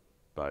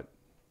 but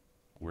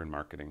we're in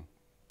marketing.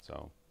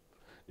 So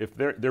if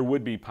there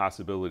would be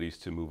possibilities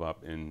to move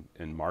up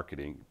in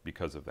marketing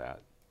because of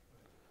that,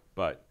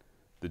 but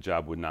the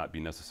job would not be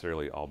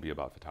necessarily all be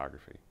about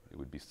photography. It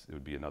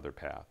would be another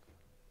path.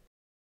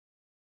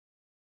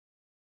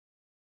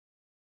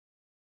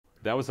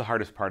 That was the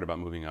hardest part about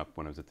moving up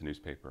when I was at the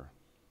newspaper.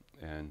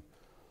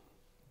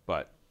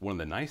 But one of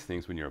the nice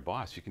things when you're a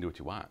boss, you can do what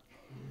you want.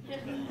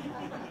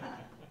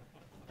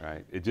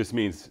 Right? It just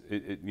means,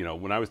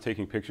 when I was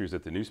taking pictures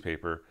at the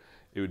newspaper,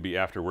 it would be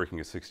after working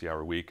a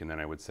 60-hour week, and then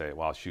I would say,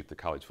 well, I'll shoot the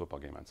college football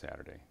game on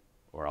Saturday,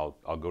 or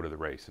I'll go to the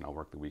race and I'll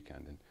work the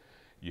weekend. And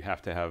you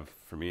have to have,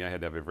 for me, I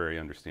had to have a very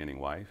understanding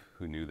wife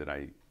who knew that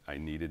I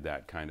needed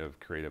that kind of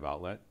creative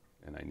outlet,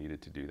 and I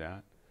needed to do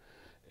that.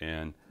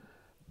 And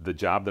the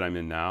job that I'm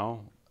in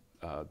now,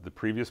 the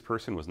previous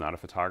person was not a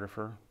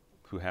photographer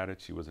who had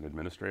it. She was an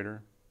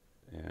administrator.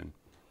 And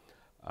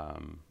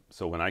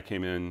so when I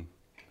came in,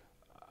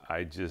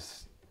 I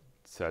just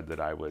said that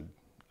I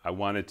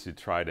wanted to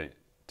try to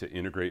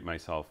integrate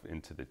myself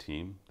into the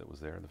team that was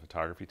there, the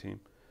photography team.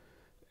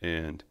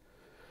 And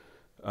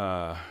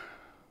I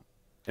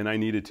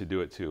needed to do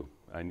it too.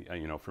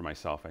 For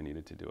myself, I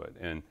needed to do it.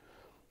 And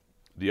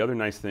the other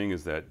nice thing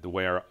is that the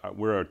way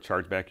we're a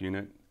chargeback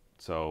unit,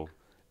 so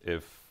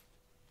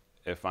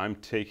if I'm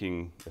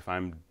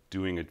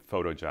doing a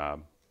photo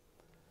job,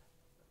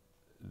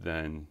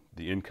 then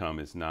the income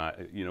is not,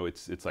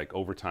 it's like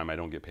overtime. I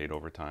don't get paid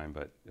overtime,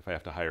 but if we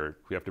have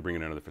to bring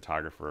in another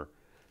photographer,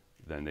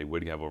 then they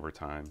would have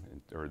overtime,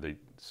 or the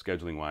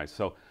scheduling wise.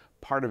 So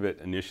part of it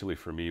initially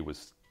for me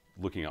was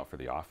looking out for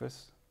the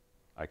office.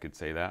 I could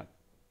say that,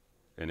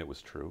 and it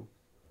was true.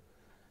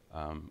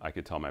 I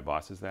could tell my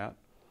bosses that,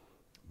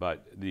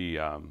 but the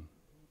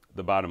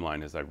bottom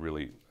line is I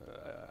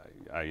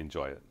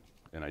enjoy it,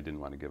 and I didn't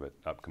want to give it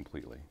up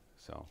completely.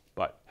 So,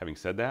 but having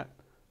said that,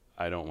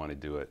 I don't want to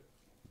do it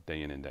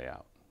day in and day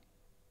out.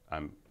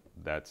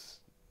 That's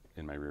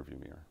in my rearview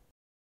mirror.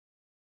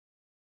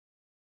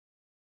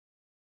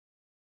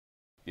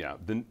 Yeah,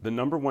 the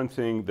number one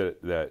thing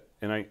that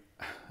and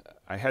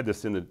I had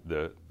this in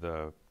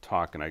the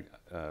talk, and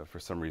for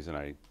some reason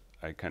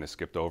I kind of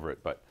skipped over it,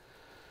 but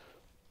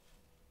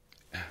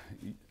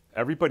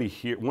everybody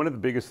here, one of the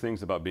biggest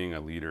things about being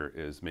a leader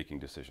is making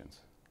decisions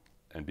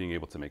and being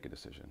able to make a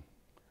decision.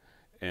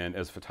 And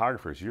as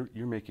photographers, you're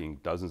making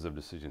dozens of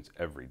decisions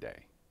every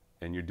day,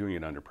 and you're doing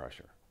it under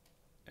pressure.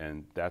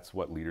 And that's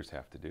what leaders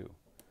have to do.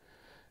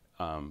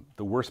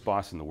 The worst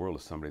boss in the world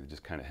is somebody that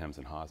just kind of hems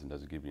and haws and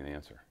doesn't give you an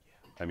answer.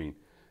 I mean,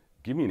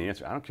 give me an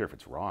answer. I don't care if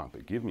it's wrong,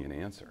 but give me an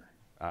answer.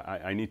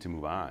 I need to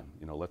move on.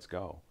 You know, let's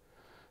go.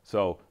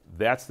 So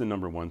that's the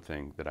number one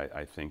thing that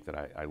I think that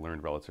I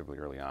learned relatively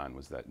early on,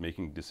 was that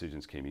making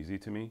decisions came easy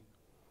to me.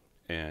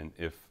 And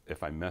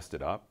if I messed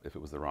it up, if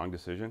it was the wrong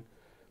decision,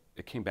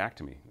 it came back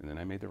to me, and then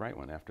I made the right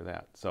one after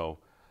that. So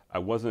I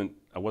wasn't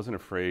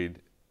afraid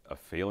of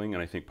failing,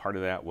 and I think part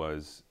of that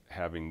was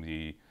having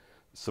the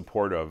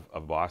support of a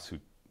boss who,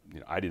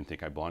 you know, I didn't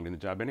think I belonged in the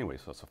job anyway.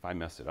 So if I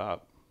mess it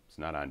up, it's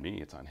not on me,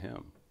 it's on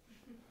him.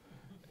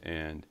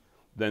 And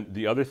then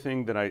the other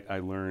thing that I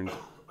learned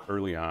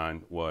early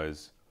on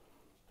was,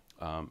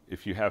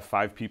 if you have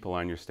 5 people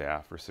on your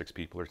staff, or 6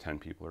 people, or 10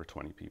 people, or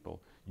 20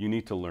 people, you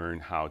need to learn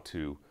how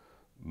to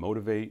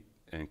motivate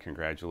and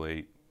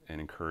congratulate and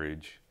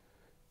encourage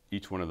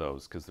each one of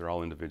those, because they're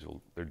all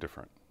individual, they're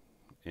different.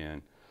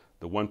 And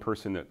the one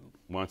person that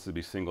wants to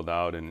be singled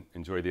out and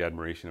enjoy the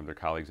admiration of their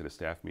colleagues at a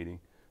staff meeting,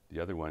 the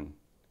other one,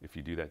 if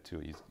you do that too,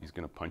 he's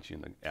going to punch you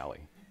in the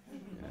alley.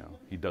 You know,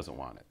 he doesn't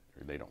want it,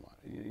 or they don't want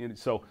it.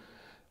 So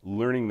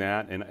learning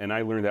that, and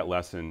I learned that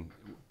lesson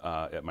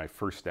at my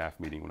first staff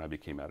meeting when I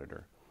became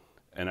editor.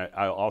 And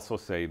I'll also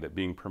say that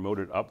being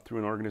promoted up through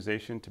an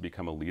organization to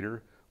become a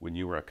leader when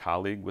you were a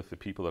colleague with the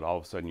people that all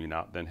of a sudden you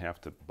now then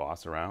have to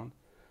boss around,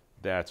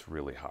 that's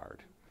really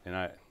hard.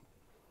 And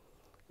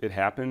it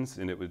happens,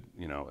 and it would,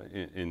 you know,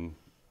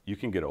 you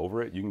can get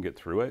over it, you can get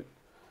through it,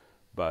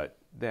 but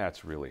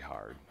that's really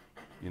hard.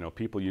 You know,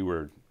 people you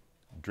were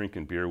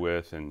drinking beer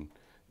with and,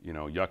 you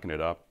know, yucking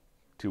it up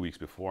 2 weeks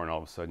before, and all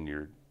of a sudden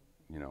you're,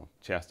 you know,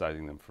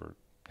 chastising them for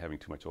having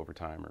too much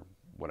overtime or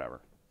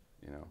whatever,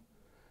 you know.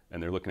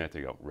 And they're looking at it,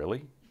 they go,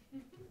 really?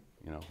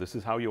 You know, this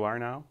is how you are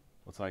now?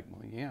 It's like,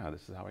 well, yeah,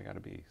 this is how I got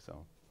to be.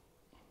 So,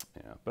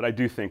 yeah. But I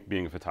do think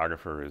being a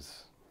photographer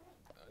is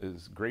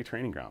great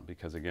training ground,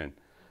 because again,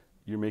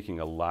 you're making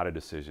a lot of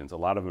decisions. A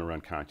lot of them are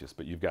unconscious,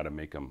 but you've got to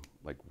make them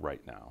like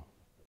right now.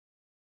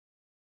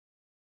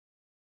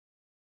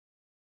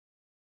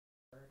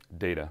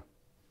 Data.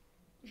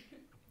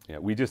 Yeah,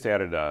 we just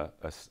added a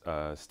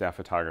staff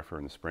photographer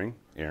in the spring,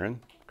 Aaron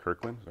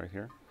Kirkland, right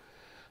here.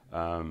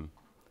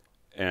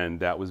 And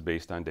that was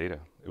based on data.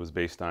 It was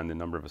based on the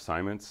number of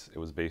assignments. It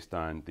was based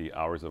on the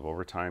hours of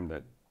overtime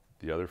that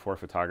the other 4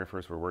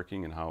 photographers were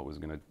working, and how it was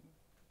going to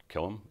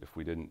kill them if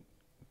we didn't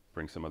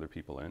bring some other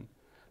people in.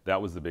 That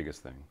was the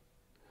biggest thing.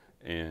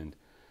 And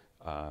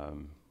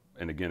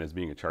again, as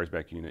being a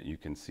chargeback unit, you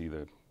can see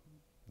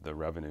the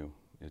revenue.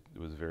 It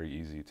was very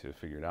easy to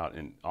figure it out.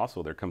 And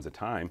also there comes a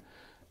time,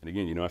 and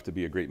again, you don't have to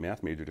be a great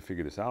math major to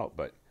figure this out,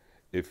 but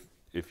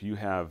if you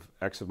have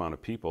X amount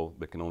of people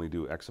that can only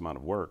do X amount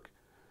of work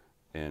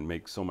and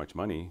make so much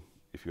money,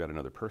 if you had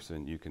another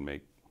person, you can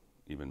make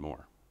even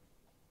more.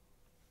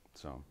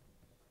 So,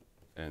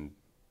 and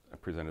I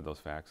presented those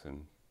facts,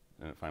 and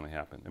it finally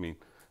happened. I mean,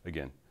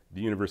 again,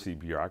 the university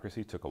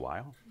bureaucracy took a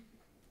while.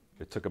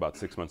 It took about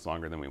 6 months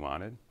longer than we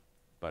wanted,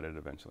 but it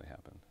eventually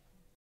happened.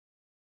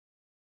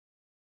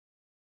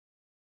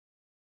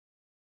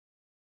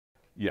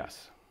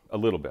 Yes, a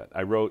little bit.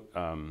 I wrote,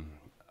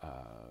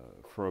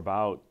 for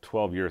about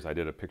 12 years, I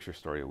did a picture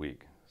story a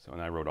week. So,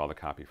 and I wrote all the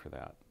copy for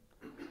that.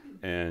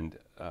 And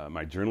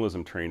my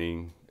journalism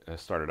training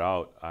started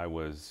out, I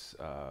was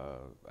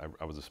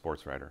a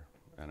sports writer,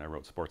 and I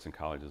wrote sports in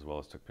college as well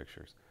as took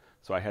pictures.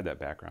 So I had that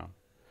background.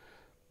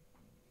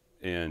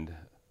 And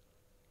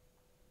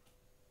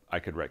I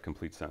could write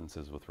complete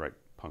sentences with right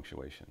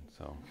punctuation.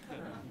 So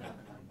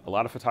a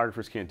lot of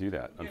photographers can't do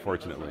that,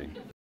 unfortunately.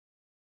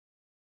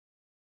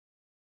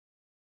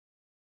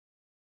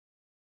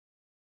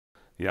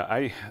 Yeah,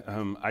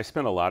 I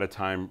spent a lot of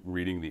time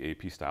reading the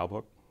AP style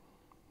book,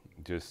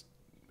 just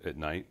at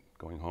night,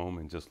 going home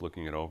and just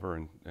looking it over,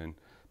 and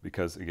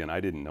because again, I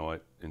didn't know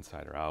it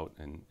inside or out,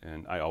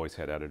 and I always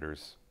had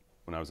editors.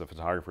 When I was a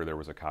photographer, there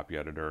was a copy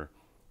editor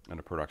and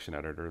a production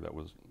editor that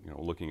was, you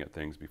know, looking at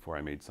things before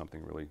I made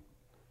something really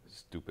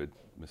stupid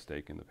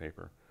mistake in the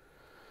paper,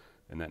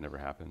 and that never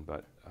happened.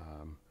 But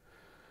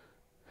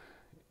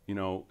you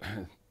know,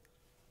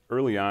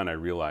 early on, I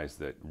realized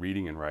that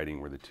reading and writing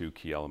were the 2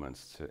 key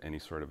elements to any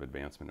sort of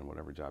advancement in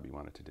whatever job you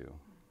wanted to do.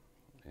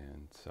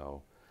 And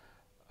so,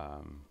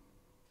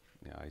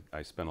 yeah,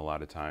 I spent a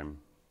lot of time.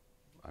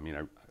 I mean,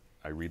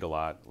 I read a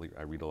lot.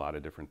 I read a lot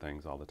of different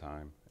things all the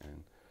time,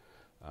 and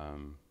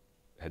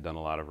had done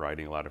a lot of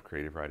writing, a lot of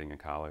creative writing in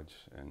college,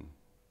 and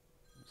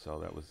so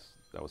that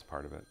was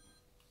part of it.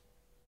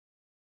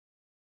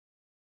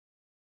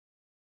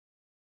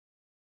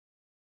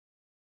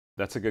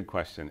 That's a good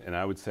question, and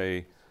I would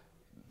say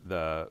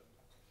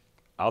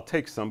I'll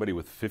take somebody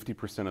with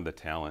 50% of the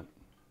talent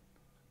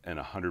and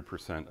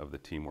 100% of the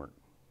teamwork,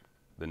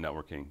 the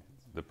networking,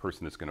 the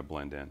person that's going to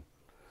blend in.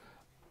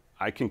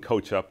 I can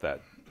coach up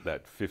that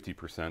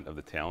 50% of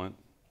the talent.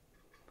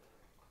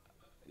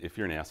 If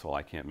you're an asshole,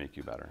 I can't make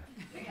you better.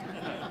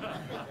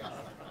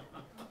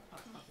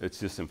 It's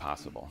just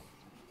impossible.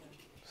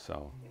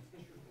 So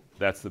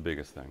that's the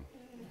biggest thing.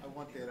 I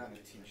want that on a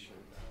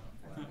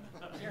t-shirt.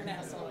 You're an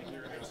asshole.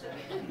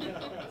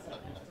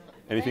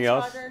 Anything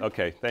Thanks, else? Roger.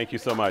 Okay, thank you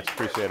so much.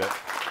 Appreciate it.